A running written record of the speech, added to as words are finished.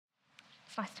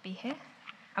It's nice to be here.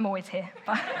 I'm always here,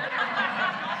 but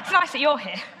it's nice that you're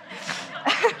here.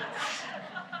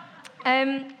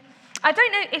 I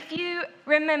don't know if you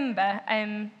remember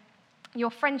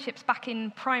your friendships back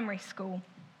in primary school,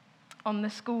 on the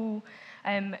school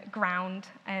ground,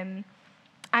 and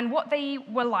what they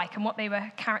were like and what they were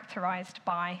characterized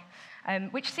by,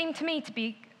 which seemed to me to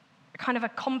be kind of a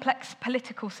complex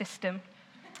political system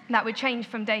that would change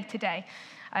from day to day.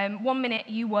 1 minute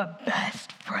you were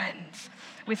best friends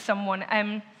with someone.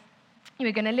 You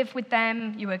were going to live with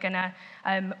them. You were going to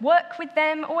work with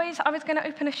them. Always, I was going to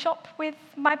open a shop with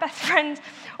my best friend.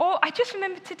 Or I just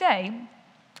remember today,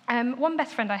 one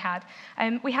best friend I had,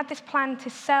 we had this plan to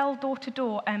sell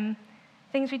door-to-door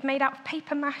things we'd made out of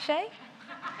paper mache.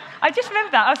 I just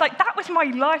remember that. I was like, that was my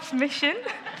life's mission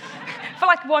for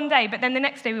like 1 day. But then the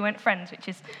next day we weren't friends, which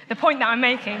is the point that I'm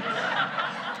making.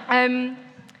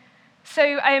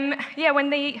 When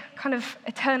the kind of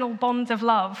eternal bonds of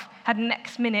love had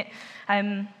next minute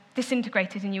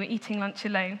disintegrated and you were eating lunch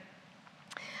alone.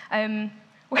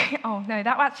 Oh, no,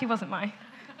 that actually wasn't my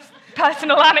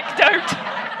personal anecdote.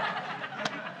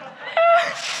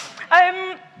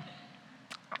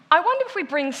 I wonder if we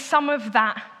bring some of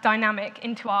that dynamic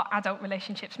into our adult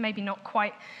relationships, maybe not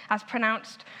quite as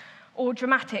pronounced or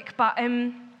dramatic, but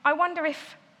I wonder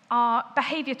if our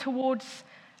behavior towards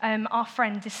our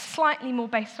friends is slightly more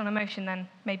based on emotion than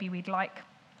maybe we'd like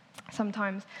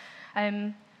sometimes.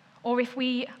 Or if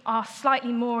we are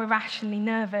slightly more irrationally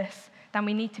nervous than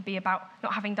we need to be about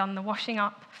not having done the washing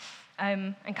up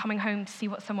and coming home to see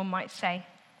what someone might say.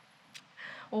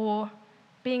 Or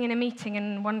being in a meeting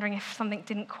and wondering if something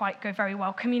didn't quite go very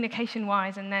well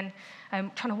communication-wise and then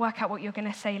trying to work out what you're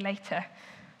going to say later.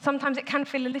 Sometimes it can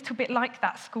feel a little bit like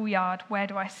that schoolyard, where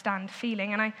do I stand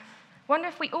feeling. And I wonder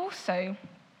if we also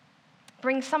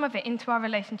bring some of it into our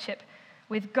relationship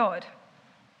with God.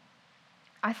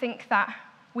 I think that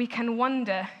we can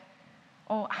wonder,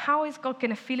 how is God going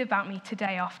to feel about me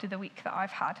today after the week that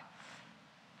I've had?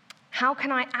 How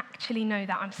can I actually know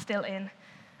that I'm still in,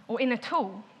 or in at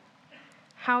all?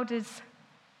 How does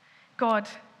God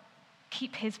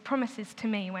keep his promises to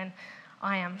me when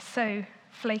I am so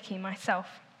flaky myself?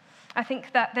 I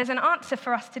think that there's an answer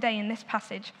for us today in this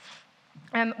passage,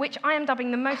 which I am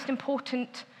dubbing the most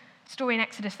important story in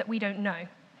Exodus that we don't know.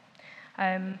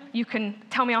 You can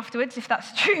tell me afterwards if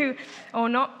that's true or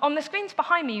not. On the screens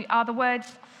behind me are the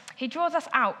words, he draws us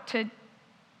out to...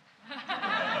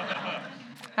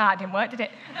 it didn't work, did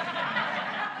it?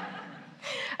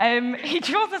 He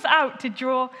draws us out to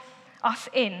draw us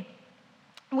in.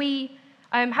 We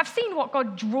have seen what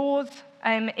God draws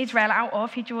Israel out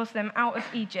of. He draws them out of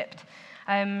Egypt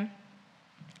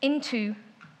into...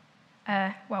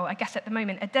 I guess at the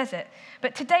moment, a desert.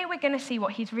 But today we're going to see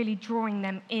what he's really drawing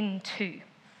them into.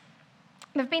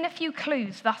 There have been a few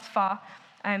clues thus far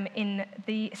in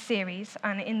the series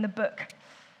and in the book.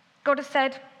 God has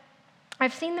said,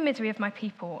 I've seen the misery of my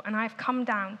people, and I've come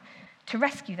down to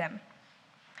rescue them.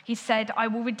 He said, I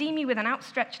will redeem you with an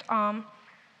outstretched arm.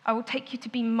 I will take you to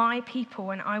be my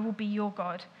people, and I will be your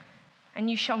God. And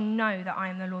you shall know that I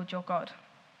am the Lord your God.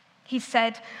 He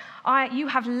said, you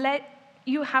have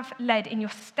led in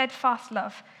your steadfast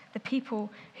love the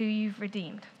people who you've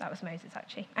redeemed. That was Moses,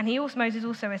 actually. And Moses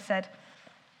also has said,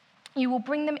 you will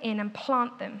bring them in and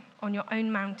plant them on your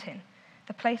own mountain,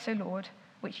 the place, O Lord,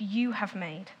 which you have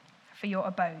made for your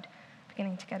abode.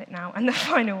 Beginning to get it now. And the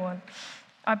final one.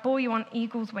 I bore you on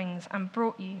eagle's wings and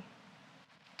brought you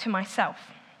to myself.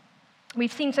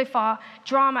 We've seen so far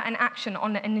drama and action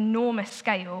on an enormous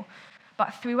scale,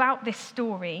 but throughout this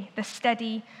story, the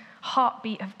steady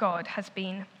heartbeat of God has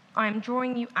been, I am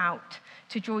drawing you out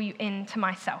to draw you into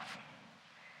myself.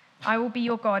 I will be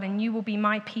your God and you will be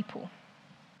my people.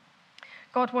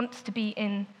 God wants to be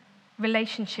in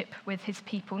relationship with his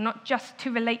people, not just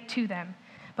to relate to them,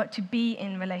 but to be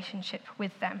in relationship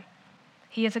with them.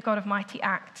 He is a God of mighty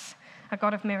acts, a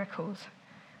God of miracles,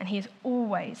 and he is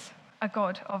always a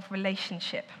God of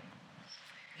relationship.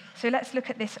 So let's look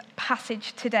at this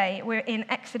passage today. We're in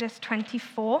Exodus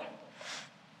 24.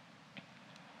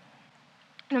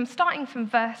 And I'm starting from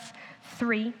verse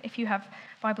 3, if you have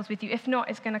Bibles with you. If not,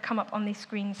 it's going to come up on these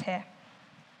screens here.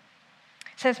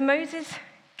 It says, Moses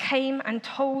came and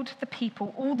told the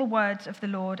people all the words of the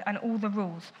Lord and all the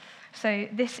rules. So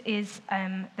this is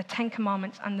the Ten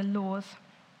Commandments and the laws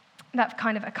that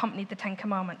kind of accompanied the Ten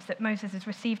Commandments, that Moses has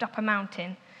received up a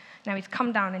mountain. Now he's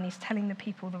come down and he's telling the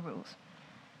people the rules.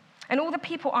 And all the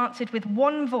people answered with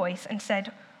one voice and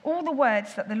said, all the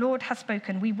words that the Lord has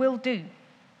spoken, we will do.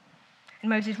 And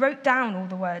Moses wrote down all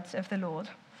the words of the Lord.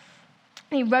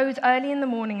 He rose early in the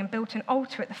morning and built an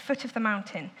altar at the foot of the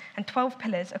mountain and 12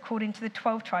 pillars according to the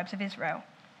 12 tribes of Israel.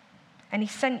 And he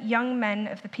sent young men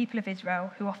of the people of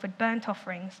Israel who offered burnt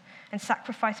offerings and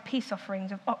sacrificed peace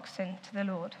offerings of oxen to the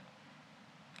Lord.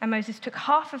 And Moses took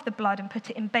half of the blood and put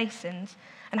it in basins,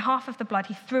 and half of the blood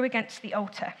he threw against the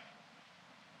altar.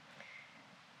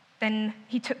 Then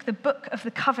he took the book of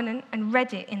the covenant and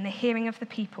read it in the hearing of the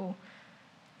people.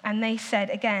 And they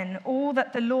said again, all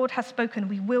that the Lord has spoken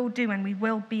we will do and we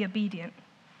will be obedient.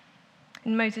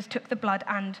 And Moses took the blood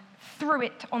and threw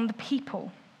it on the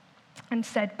people and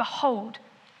said, behold,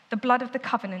 the blood of the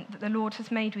covenant that the Lord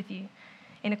has made with you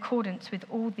in accordance with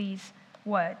all these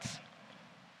words.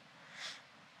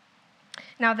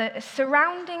 Now, the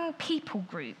surrounding people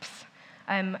groups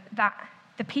that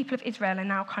the people of Israel are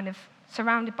now kind of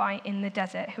surrounded by in the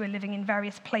desert, who are living in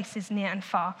various places near and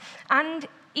far, and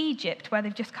Egypt, where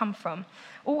they've just come from,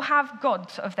 all have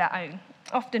gods of their own,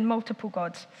 often multiple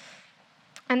gods.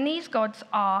 And these gods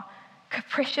are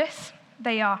capricious,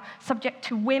 they are subject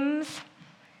to whims,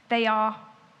 they are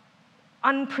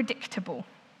unpredictable.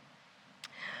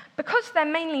 Because they're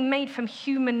mainly made from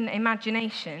human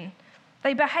imagination,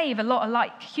 they behave a lot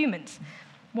like humans.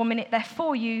 One minute they're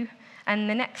for you, and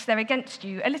the next they're against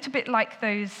you, a little bit like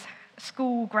those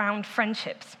school ground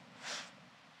friendships.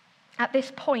 At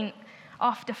this point,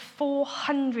 after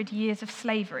 400 years of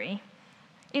slavery,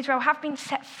 Israel have been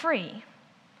set free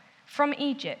from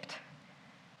Egypt,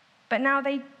 but now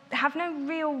they have no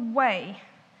real way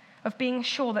of being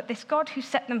sure that this God who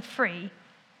set them free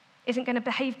isn't going to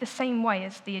behave the same way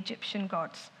as the Egyptian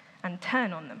gods and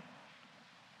turn on them.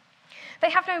 They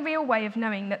have no real way of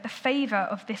knowing that the favor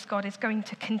of this God is going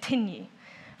to continue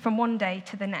from one day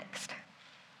to the next.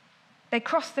 They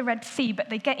cross the Red Sea, but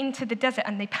they get into the desert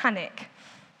and they panic.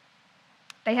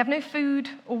 They have no food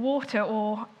or water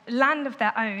or land of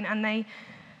their own, and they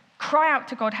cry out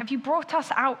to God, have you brought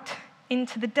us out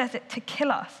into the desert to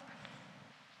kill us?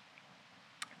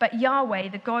 But Yahweh,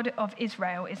 the God of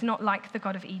Israel, is not like the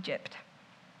God of Egypt.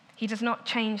 He does not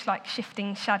change like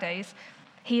shifting shadows.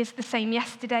 He is the same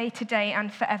yesterday, today,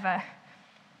 and forever.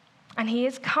 And he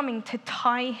is coming to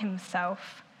tie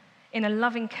himself in a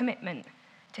loving commitment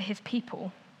to his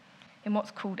people in what's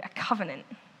called a covenant.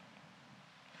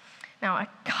 Now, a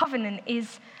covenant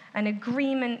is an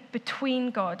agreement between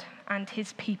God and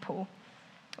his people.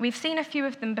 We've seen a few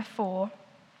of them before.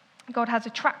 God has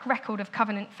a track record of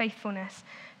covenant faithfulness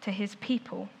to his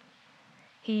people.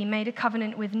 He made a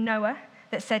covenant with Noah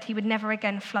that said he would never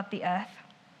again flood the earth.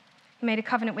 He made a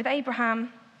covenant with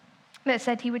Abraham that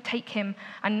said he would take him,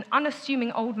 an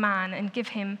unassuming old man, and give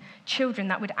him children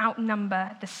that would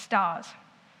outnumber the stars.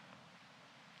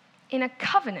 In a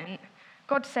covenant,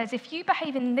 God says, if you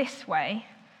behave in this way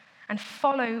and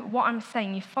follow what I'm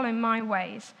saying, you follow my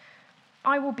ways,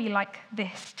 I will be like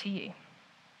this to you.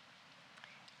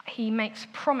 He makes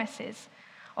promises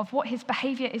of what his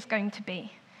behavior is going to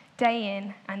be, day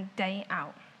in and day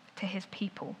out, to his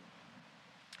people.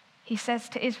 He says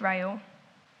to Israel,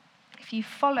 if you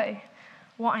follow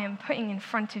what I am putting in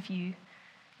front of you,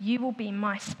 you will be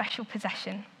my special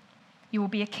possession. You will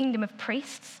be a kingdom of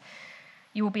priests.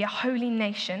 You will be a holy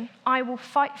nation. I will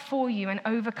fight for you and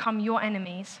overcome your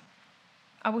enemies.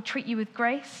 I will treat you with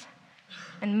grace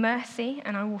and mercy,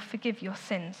 and I will forgive your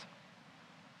sins.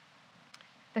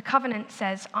 The covenant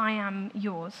says, I am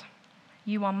yours.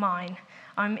 You are mine.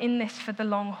 I'm in this for the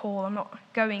long haul. I'm not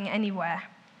going anywhere.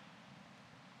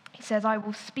 He says, I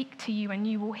will speak to you and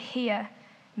you will hear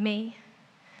me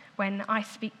when I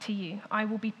speak to you. I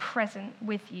will be present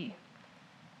with you.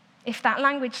 If that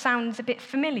language sounds a bit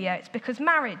familiar, it's because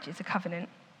marriage is a covenant.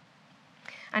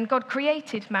 And God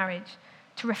created marriage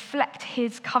to reflect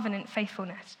his covenant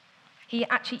faithfulness. He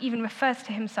actually even refers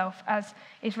to himself as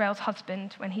Israel's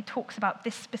husband when he talks about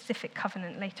this specific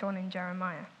covenant later on in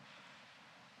Jeremiah.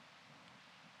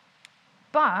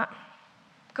 But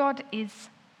God is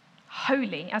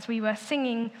holy. As we were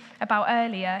singing about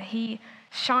earlier, he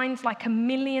shines like a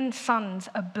million suns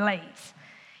ablaze.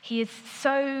 He is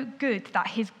so good that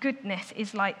his goodness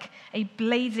is like a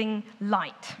blazing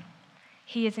light.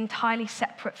 He is entirely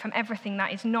separate from everything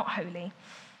that is not holy.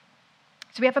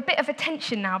 So we have a bit of a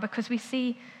tension now because we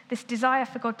see this desire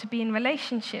for God to be in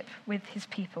relationship with his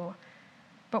people.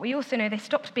 But we also know they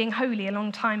stopped being holy a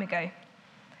long time ago.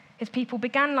 His people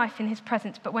began life in his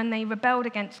presence, but when they rebelled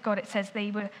against God, it says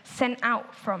they were sent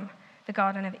out from the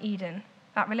Garden of Eden.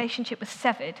 That relationship was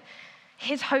severed.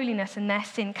 His holiness and their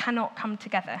sin cannot come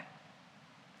together.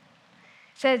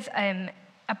 It says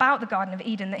about the Garden of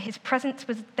Eden that his presence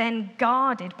was then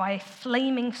guarded by a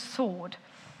flaming sword.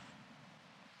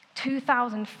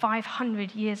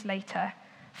 2,500 years later,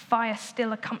 fire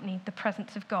still accompanied the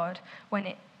presence of God when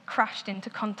it crashed into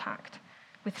contact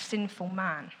with sinful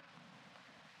man.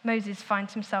 Moses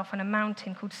finds himself on a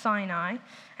mountain called Sinai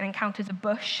and encounters a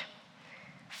bush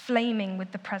flaming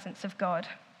with the presence of God.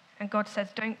 And God says,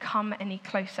 don't come any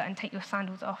closer and take your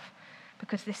sandals off,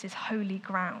 because this is holy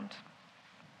ground.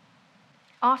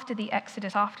 After the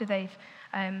Exodus, after they've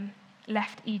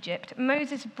left Egypt,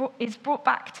 Moses is brought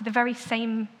back to the very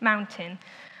same mountain,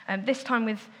 this time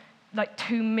with like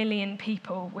 2 million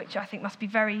people, which I think must be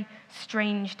very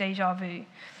strange déjà vu.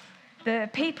 The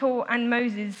people and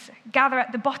Moses gather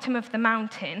at the bottom of the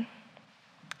mountain,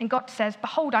 and God says,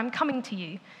 behold, I'm coming to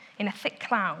you in a thick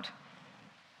cloud,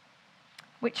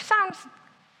 which sounds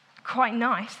quite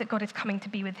nice that God is coming to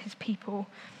be with his people.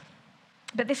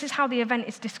 But this is how the event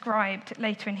is described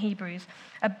later in Hebrews: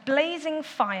 a blazing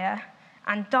fire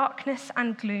and darkness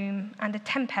and gloom and a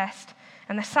tempest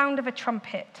and the sound of a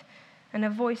trumpet and a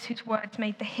voice whose words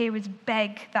made the hearers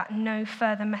beg that no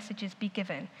further messages be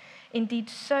given. Indeed,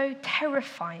 so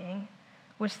terrifying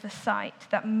was the sight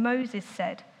that Moses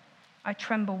said, I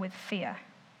tremble with fear.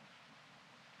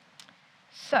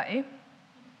 So,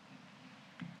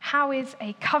 how is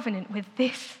a covenant with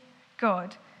this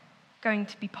God going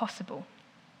to be possible?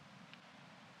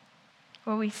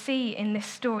 Well, we see in this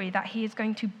story that he is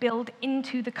going to build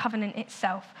into the covenant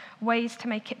itself ways to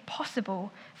make it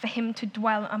possible for him to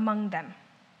dwell among them.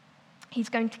 He's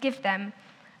going to give them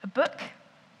a book,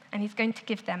 and he's going to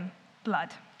give them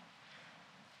blood.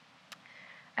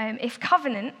 If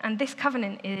covenant, and this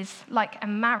covenant is like a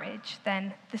marriage,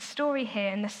 then the story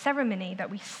here and the ceremony that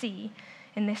we see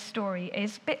in this story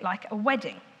is a bit like a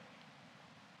wedding.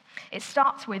 It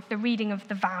starts with the reading of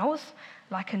the vows,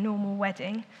 like a normal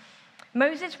wedding.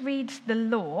 Moses reads the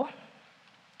law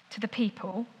to the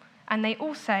people, and they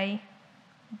all say,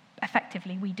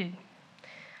 effectively, we do.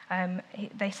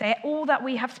 They say, all that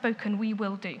we have spoken, we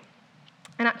will do.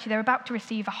 And actually, they're about to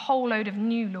receive a whole load of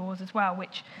new laws as well,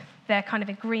 which they're kind of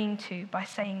agreeing to by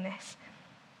saying this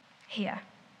here.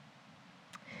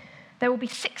 There will be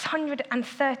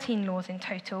 613 laws in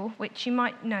total, which you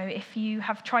might know if you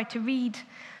have tried to read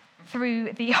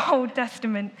through the Old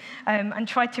Testament and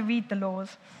tried to read the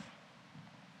laws.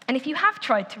 And if you have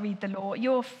tried to read the law,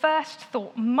 your first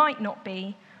thought might not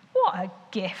be, what a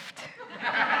gift.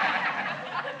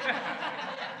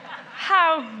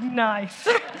 How nice.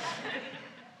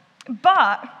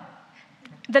 But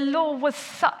the law was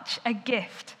such a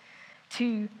gift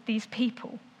to these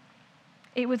people.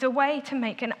 It was a way to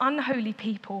make an unholy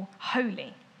people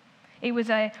holy. It was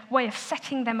a way of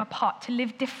setting them apart to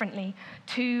live differently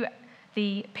to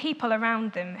the people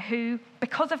around them who,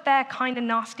 because of their kind of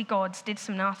nasty gods, did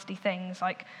some nasty things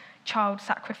like child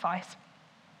sacrifice.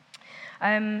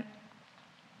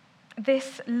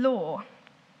 This law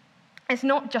is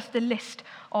not just a list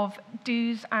of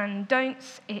do's and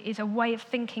don'ts. It is a way of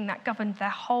thinking that governed their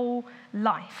whole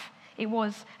life. It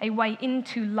was a way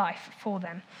into life for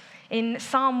them. In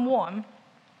Psalm 1,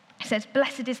 it says,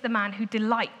 "Blessed is the man who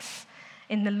delights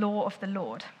in the law of the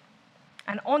Lord.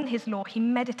 And on his law, he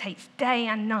meditates day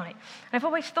and night." And I've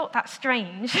always thought that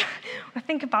strange. I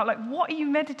think about, like, what are you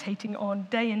meditating on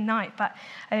day and night? But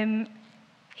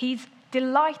he's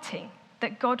delighting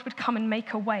that God would come and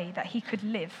make a way that he could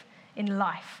live in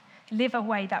life, live a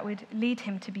way that would lead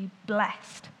him to be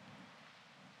blessed.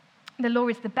 The law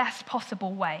is the best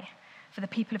possible way for the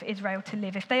people of Israel to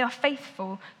live. If they are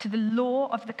faithful to the law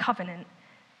of the covenant,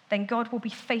 then God will be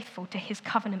faithful to his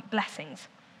covenant blessings.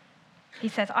 He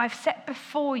says, I've set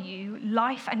before you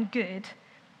life and good,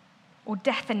 or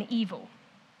death and evil.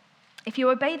 If you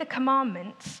obey the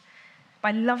commandments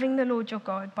by loving the Lord your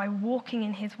God, by walking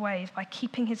in his ways, by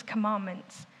keeping his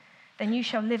commandments, then you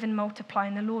shall live and multiply,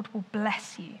 and the Lord will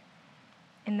bless you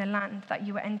in the land that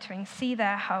you are entering. See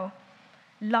there how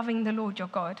loving the Lord your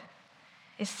God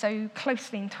is so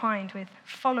closely entwined with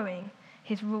following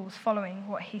his rules, following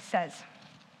what he says.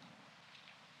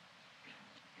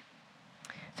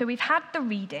 So we've had the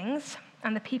readings,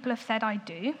 and the people have said, I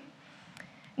do.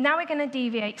 Now we're going to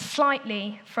deviate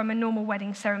slightly from a normal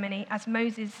wedding ceremony, as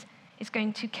Moses is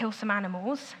going to kill some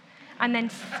animals and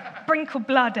then sprinkle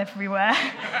blood everywhere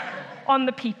on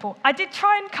the people. I did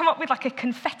try and come up with like a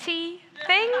confetti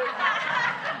thing,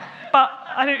 but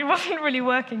it wasn't really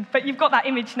working. But you've got that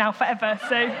image now forever,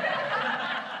 so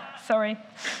sorry.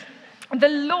 The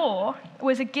law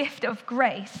was a gift of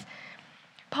grace,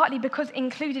 partly because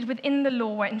included within the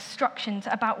law were instructions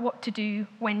about what to do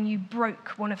when you broke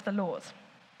one of the laws.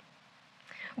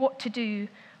 What to do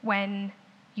when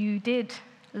you did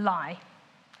lie,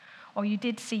 or you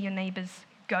did see your neighbour's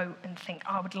goat and think,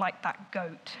 I would like that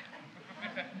goat.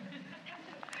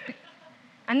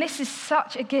 And this is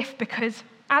such a gift because,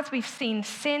 as we've seen,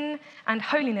 sin and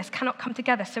holiness cannot come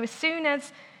together. So as soon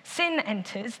as sin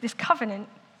enters, this covenant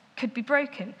could be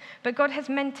broken. But God has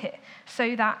meant it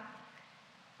so that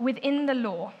within the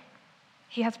law,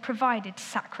 he has provided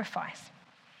sacrifice.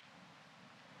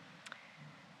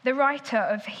 The writer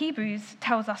of Hebrews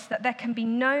tells us that there can be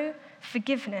no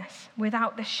forgiveness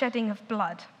without the shedding of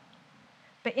blood.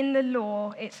 But in the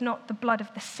law, it's not the blood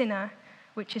of the sinner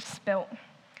which is spilt,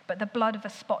 but the blood of a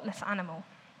spotless animal.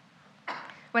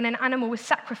 When an animal was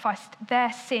sacrificed,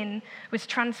 their sin was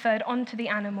transferred onto the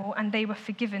animal and they were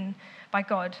forgiven by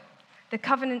God. The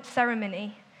covenant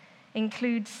ceremony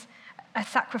includes a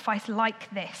sacrifice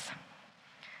like this.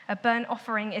 A burnt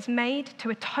offering is made to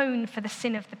atone for the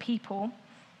sin of the people.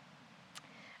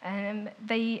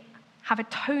 They have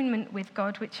atonement with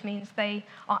God, which means they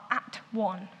are at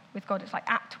one with God. It's like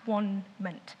at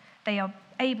one-ment. They are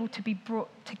able to be brought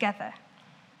together.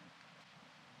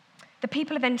 The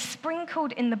people are then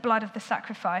sprinkled in the blood of the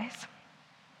sacrifice.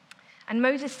 And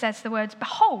Moses says the words,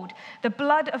 "Behold, the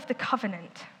blood of the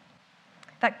covenant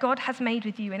that God has made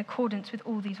with you in accordance with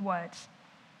all these words."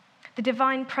 The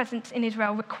divine presence in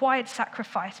Israel required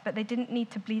sacrifice, but they didn't need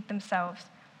to bleed themselves,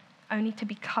 only to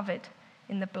be covered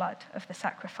in the blood of the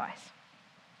sacrifice.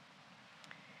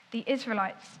 The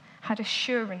Israelites had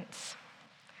assurance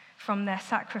from their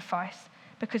sacrifice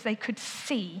because they could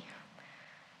see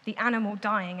the animal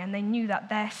dying and they knew that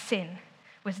their sin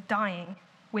was dying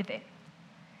with it.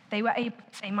 They were able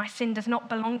to say, "My sin does not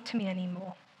belong to me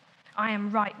anymore. I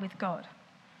am right with God."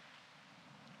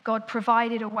 God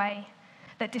provided a way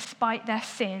that despite their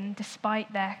sin,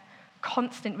 despite their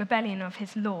constant rebellion of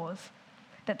his laws,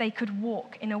 that they could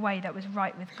walk in a way that was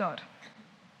right with God.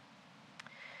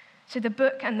 So the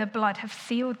book and the blood have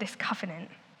sealed this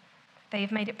covenant. They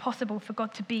have made it possible for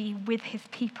God to be with his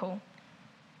people.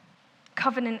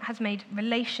 Covenant has made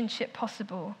relationship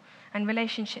possible, and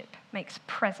relationship makes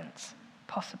presence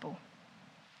possible.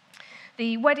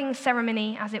 The wedding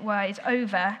ceremony, as it were, is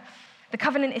over. The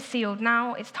covenant is sealed.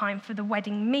 Now it's time for the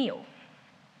wedding meal.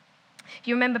 If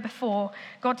you remember before,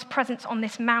 God's presence on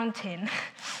this mountain,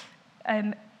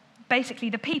 basically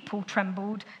the people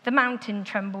trembled, the mountain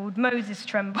trembled, Moses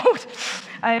trembled.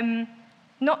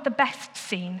 Not the best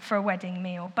scene for a wedding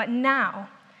meal, but now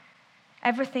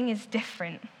everything is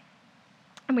different.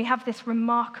 And we have this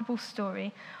remarkable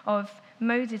story of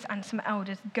Moses and some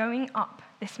elders going up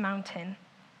this mountain.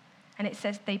 And it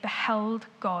says they beheld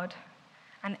God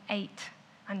and ate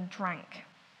and drank.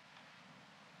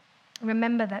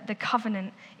 Remember that the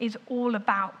covenant is all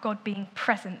about God being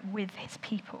present with his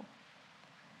people.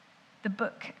 The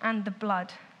book and the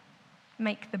blood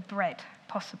make the bread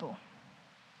possible.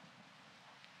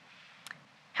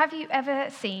 Have you ever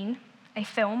seen a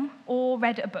film or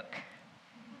read a book?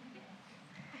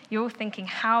 You're thinking,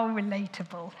 how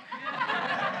relatable.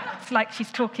 It's like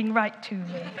she's talking right to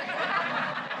me.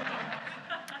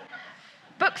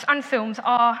 Books and films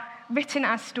are written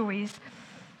as stories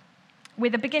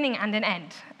with a beginning and an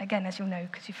end. Again, as you'll know,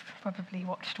 because you've probably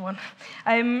watched one.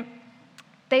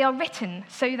 They are written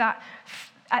so that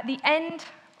at the end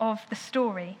of the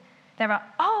story, there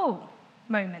are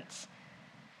moments.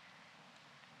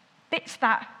 Bits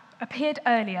that appeared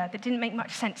earlier that didn't make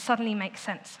much sense suddenly make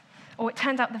sense. Or it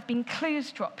turns out there have been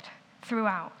clues dropped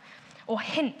throughout, or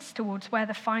hints towards where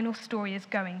the final story is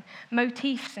going.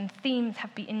 Motifs and themes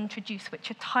have been introduced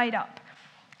which are tied up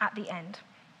at the end.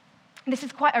 And this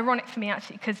is quite ironic for me,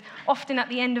 actually, because often at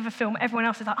the end of a film, everyone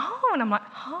else is like, "Oh," and I'm like,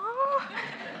 "Oh."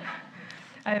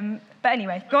 But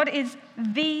anyway, God is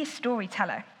the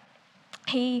storyteller.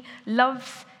 He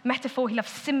loves metaphor, he loves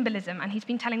symbolism, and he's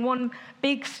been telling one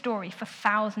big story for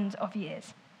thousands of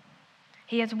years.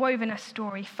 He has woven a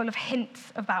story full of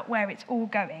hints about where it's all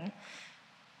going.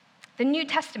 The New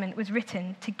Testament was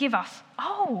written to give us,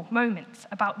 moments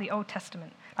about the Old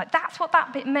Testament. Like, that's what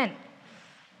that bit meant.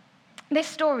 This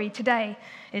story today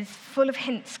is full of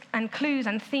hints and clues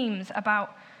and themes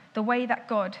about the way that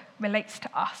God relates to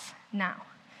us now.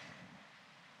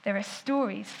 There are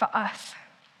stories for us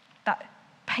that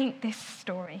paint this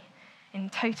story in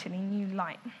totally new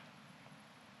light.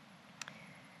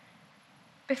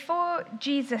 Before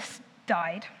Jesus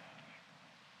died,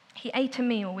 he ate a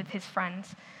meal with his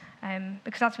friends,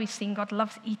 because as we've seen, God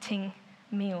loves eating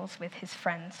meals with his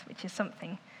friends, which is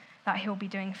something that he'll be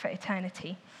doing for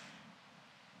eternity.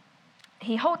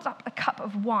 He holds up a cup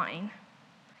of wine,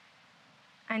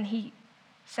 and he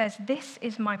says, "This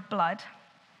is my blood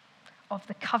of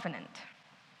the covenant,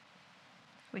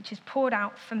 which is poured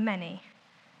out for many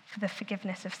for the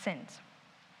forgiveness of sins."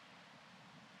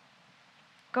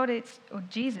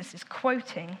 Jesus is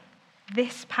quoting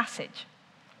this passage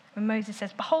When Moses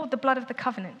says, "Behold the blood of the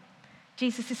covenant,"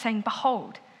 Jesus is saying,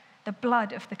 "Behold the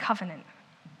blood of the covenant."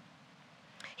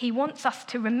 He wants us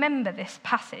to remember this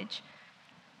passage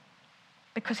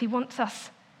because he wants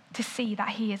us to see that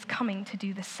he is coming to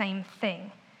do the same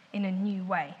thing in a new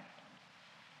way.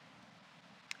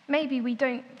 Maybe we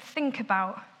don't think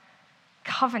about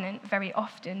covenant very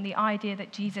often, the idea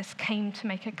that Jesus came to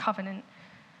make a covenant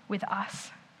with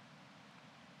us.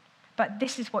 But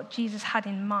this is what Jesus had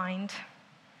in mind,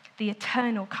 the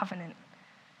eternal covenant,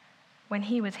 when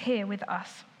he was here with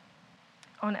us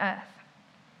on earth.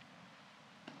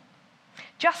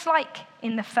 Just like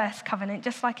in the first covenant,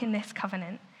 just like in this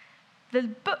covenant, the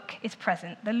book is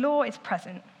present, the law is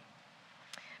present,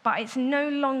 but it's no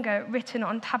longer written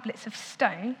on tablets of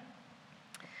stone,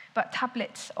 but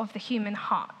tablets of the human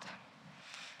heart.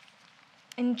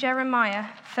 In Jeremiah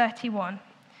 31,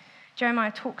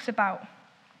 Jeremiah talks about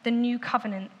the new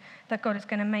covenant that God is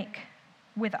going to make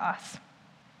with us.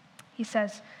 He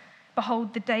says,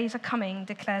 "Behold, the days are coming,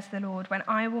 declares the Lord, when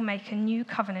I will make a new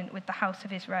covenant with the house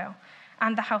of Israel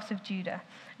and the house of Judah,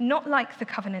 not like the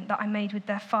covenant that I made with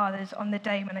their fathers on the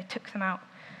day when I took them out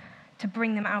to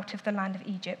bring them out of the land of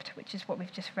Egypt," which is what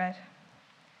we've just read.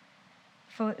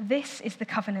 "For this is the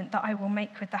covenant that I will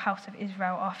make with the house of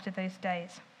Israel after those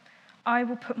days. I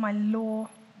will put my law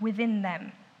within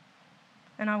them,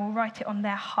 and I will write it on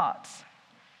their hearts.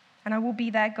 And I will be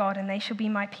their God, and they shall be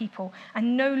my people.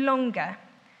 And no longer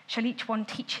shall each one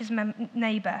teach his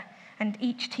neighbor, and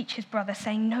each teach his brother,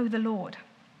 saying, 'Know the Lord.'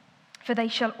 For they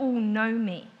shall all know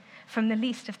me, from the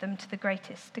least of them to the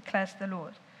greatest, declares the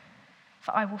Lord.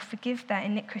 For I will forgive their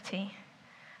iniquity,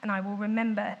 and I will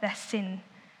remember their sin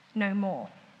no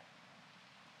more."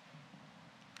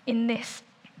 In this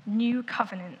new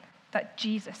covenant that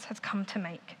Jesus has come to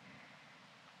make,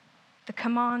 the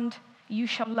command, "You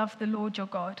shall love the Lord your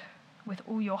God with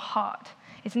all your heart,"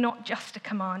 is not just a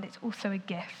command, it's also a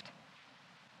gift.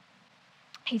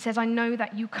 He says, "I know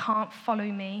that you can't follow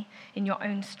me in your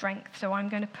own strength, so I'm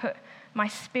going to put my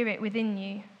spirit within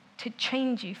you to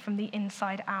change you from the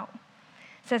inside out."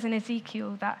 It says in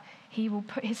Ezekiel that he will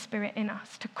put his spirit in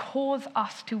us to cause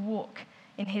us to walk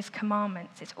in his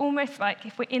commandments. It's almost like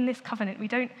if we're in this covenant, we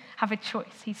don't have a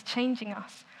choice. He's changing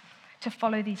us to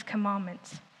follow these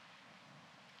commandments.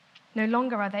 No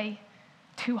longer are they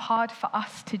too hard for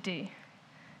us to do.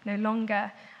 No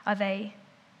longer are they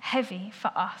heavy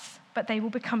for us, but they will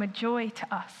become a joy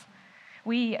to us.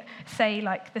 We say,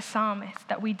 like the psalmist,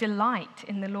 that we delight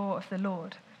in the law of the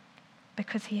Lord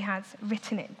because he has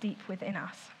written it deep within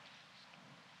us.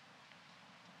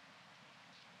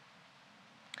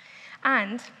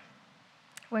 And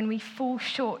when we fall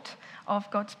short of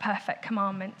God's perfect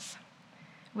commandments,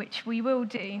 which we will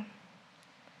do,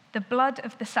 the blood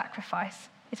of the sacrifice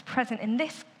is present in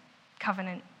this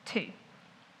covenant too.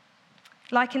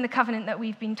 Like in the covenant that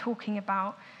we've been talking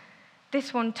about,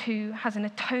 this one too has an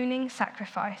atoning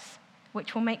sacrifice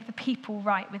which will make the people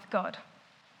right with God.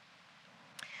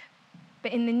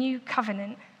 But in the new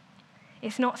covenant,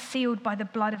 it's not sealed by the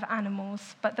blood of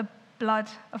animals, but the blood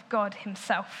of God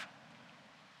himself.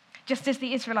 Just as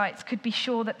the Israelites could be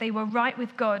sure that they were right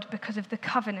with God because of the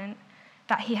covenant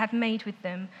that he had made with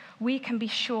them, we can be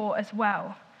sure as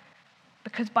well,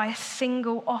 because by a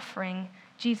single offering,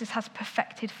 Jesus has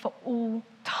perfected for all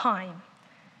time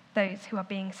those who are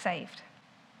being saved.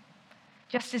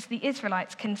 Just as the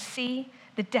Israelites can see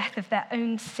the death of their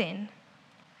own sin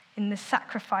in the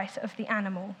sacrifice of the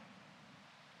animal,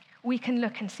 we can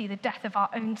look and see the death of our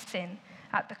own sin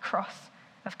at the cross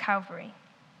of Calvary.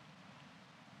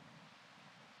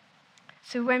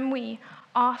 So when we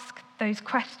ask those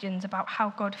questions about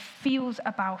how God feels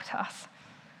about us,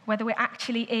 whether we're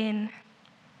actually in,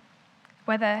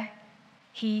 whether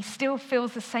he still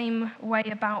feels the same way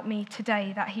about me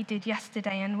today that he did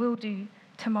yesterday and will do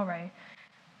tomorrow,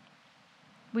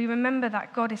 we remember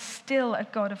that God is still a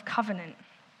God of covenant.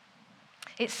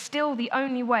 It's still the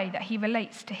only way that he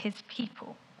relates to his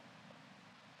people.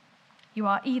 You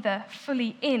are either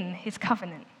fully in his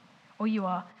covenant or you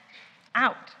are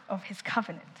out of his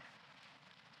covenant.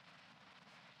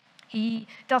 He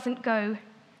doesn't go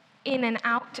in and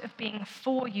out of being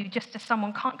for you just as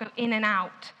someone can't go in and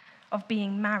out of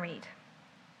being married.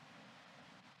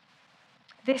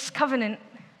 This covenant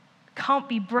can't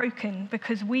be broken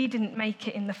because we didn't make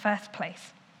it in the first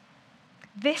place.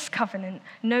 This covenant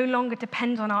no longer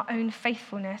depends on our own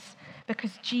faithfulness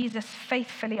because Jesus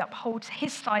faithfully upholds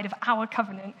his side of our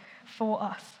covenant for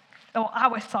us, or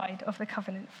our side of the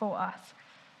covenant for us.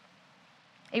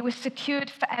 It was secured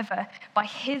forever by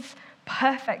his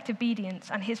perfect obedience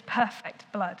and his perfect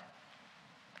blood.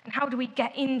 And how do we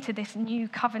get into this new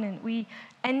covenant? We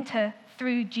enter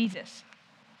through Jesus.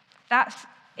 That's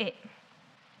it.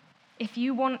 If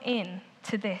you want in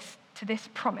to this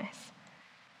promise,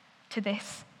 to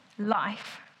this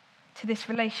life, to this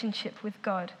relationship with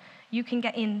God, you can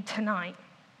get in tonight.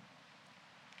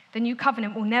 The new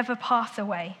covenant will never pass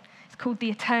away. It's called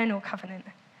the eternal covenant.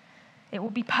 It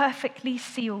will be perfectly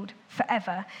sealed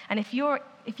forever. And if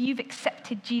you've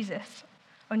accepted Jesus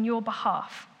on your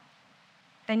behalf,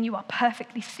 then you are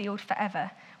perfectly sealed forever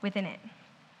within it.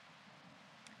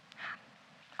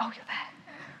 Oh, you're there.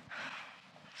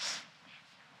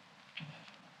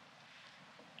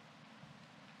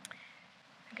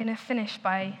 I'm going to finish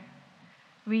by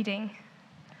reading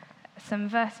some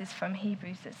verses from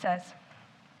Hebrews that says,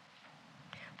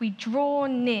 "We draw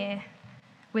near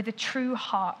with a true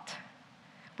heart,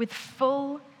 with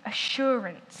full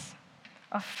assurance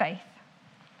of faith,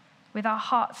 with our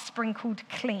hearts sprinkled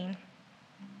clean,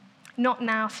 not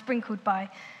now sprinkled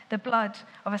by the blood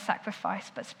of a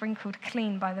sacrifice, but sprinkled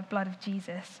clean by the blood of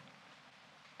Jesus."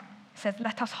 It says,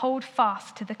 "Let us hold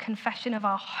fast to the confession of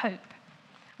our hope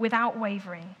without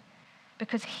wavering,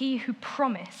 because he who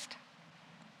promised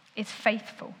is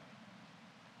faithful."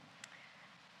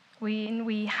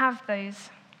 We have those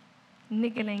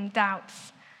niggling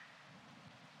doubts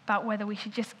about whether we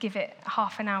should just give it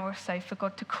half an hour or so for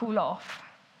God to cool off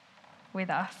with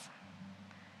us.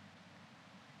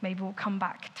 Maybe we'll come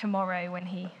back tomorrow when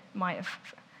he might have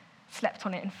slept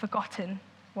on it and forgotten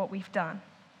what we've done.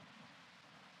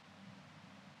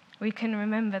 We can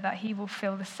remember that he will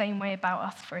feel the same way about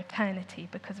us for eternity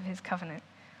because of his covenant.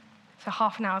 So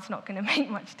half an hour is not going to make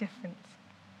much difference.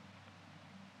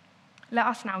 Let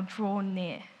us now draw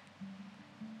near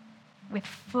with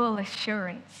full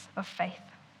assurance of faith,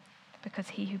 because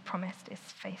he who promised is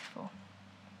faithful.